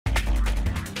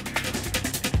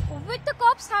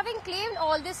Cops having claimed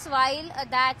all this while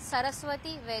that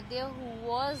Saraswati Vaidya, who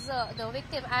was the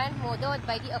victim and murdered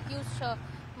by the accused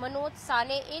Manoj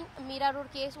Sane in Mira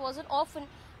Road case, was an orphan.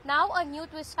 Now a new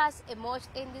twist has emerged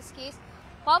in this case.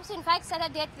 Cops in fact said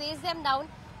that they had traced them down,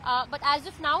 but as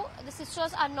of now the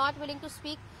sisters are not willing to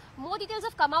speak. More details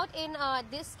have come out in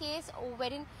this case,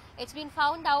 wherein it's been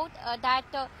found out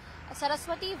that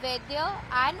Saraswati Vaidya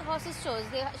and her sisters,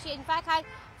 she in fact had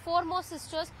 4 more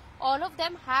sisters. All of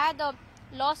them had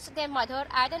lost their mother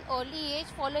at an early age,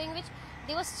 following which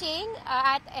they were staying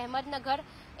at Nagar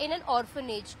in an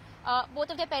orphanage.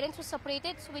 Both of their parents were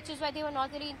separated, which is why they were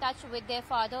not really in touch with their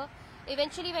father.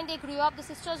 Eventually, when they grew up, the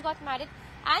sisters got married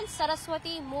and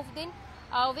Saraswati moved in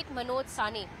with Manoj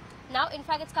Sane. Now, in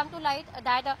fact, it's come to light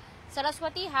that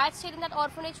Saraswati had stayed in that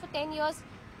orphanage for 10 years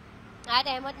at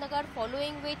Nagar,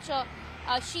 following which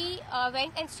she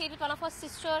went and stayed with one of her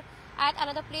sisters at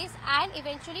another place and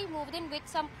eventually moved in with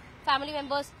some family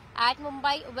members at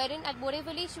Mumbai, wherein at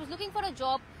Borivali she was looking for a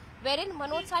job, wherein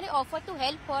Manoj Sane offered to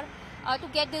help her to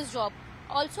get this job.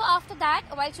 Also after that,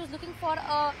 while she was looking for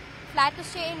a flat to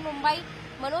stay in Mumbai,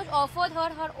 Manoj offered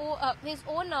her his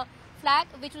own flat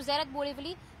which was there at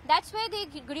Borivali. That's where they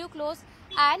grew close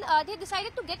and they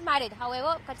decided to get married.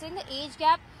 However, considering the age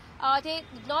gap, they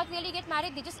did not really get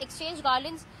married. They just exchanged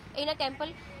garlands in a temple.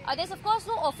 There's of course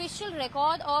no official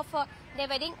record of their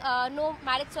wedding, no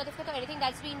marriage certificate or anything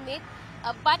that's been made.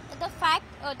 But the fact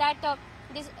that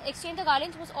this exchange of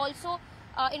garlands was also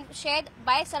shared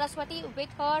by Saraswati with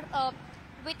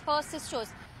her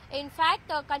sisters. In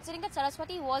fact, considering that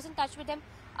Saraswati was in touch with them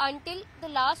until the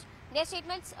last, their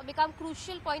statements become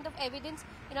crucial point of evidence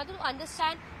in order to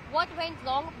understand what went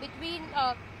wrong between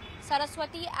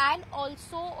Saraswati and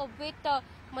also with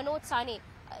Manoj Sane.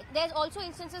 There's also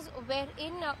instances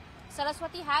wherein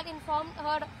Saraswati had informed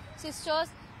her sisters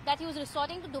that he was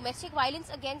resorting to domestic violence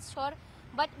against her,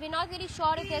 but we're not really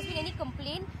sure if there's been any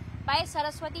complaint by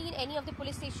Saraswati in any of the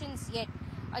police stations yet.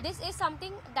 This is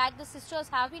something that the sisters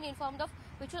have been informed of,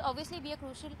 which will obviously be a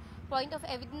crucial point of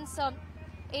evidence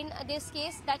in this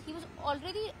case, that he was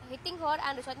already hitting her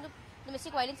and resorting to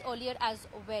domestic violence earlier as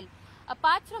well.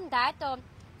 Apart from that,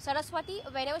 Saraswati,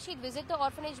 whenever she'd visit the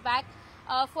orphanage back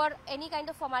for any kind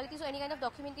of formalities or any kind of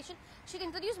documentation, she'd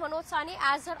introduce Manoj Sane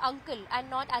as her uncle and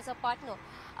not as her partner.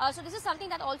 So this is something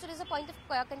that also is a point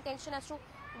of contention as to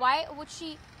why would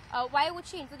she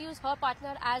introduce her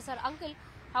partner as her uncle.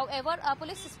 However,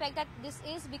 police suspect that this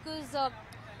is because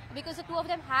the two of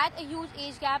them had a huge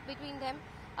age gap between them.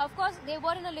 Of course, they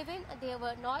were in a live-in, they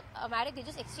were not married, they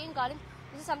just exchanged garlands.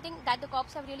 This is something that the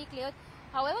cops have really cleared.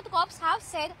 However, the cops have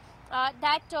said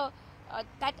that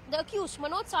the accused,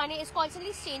 Manoj Sane, is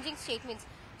constantly changing statements.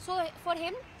 So, for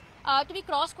him to be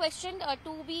cross-questioned,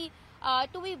 to be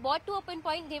brought to a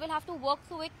pinpoint, they will have to work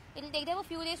through it. It will take them a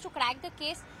few days to crack the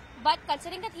case. But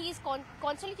considering that he is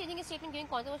constantly changing his statement, giving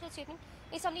controversial statement,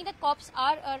 is something that cops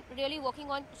are really working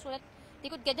on so that they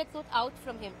could get the truth out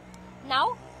from him.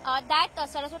 Now that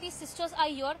Saraswati's sisters are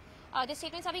here, the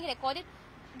statements are being recorded.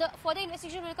 The further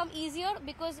investigation will become easier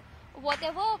because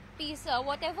whatever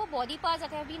body parts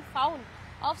that have been found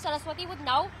of Saraswati would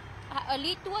now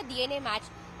lead to a DNA match.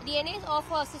 DNA of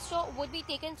her sister would be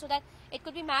taken so that it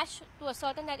could be matched to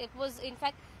ascertain that it was in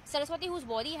fact Saraswati whose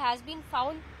body has been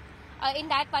found in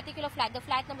that particular flat, the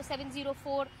flat number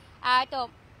 704 at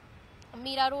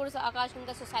Mira Road's Akash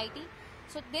Ganga Society.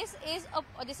 So this is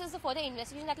the further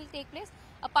investigation that will take place.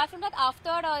 Apart from that,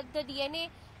 after the DNA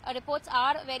reports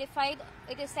are verified,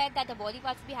 it is said that the body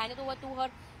parts will be handed over to her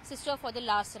sister for the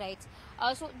last rites.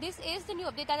 So this is the new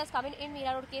update that has come in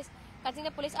Mira Road case. Considering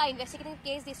the police are investigating the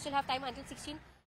case, they still have time until 16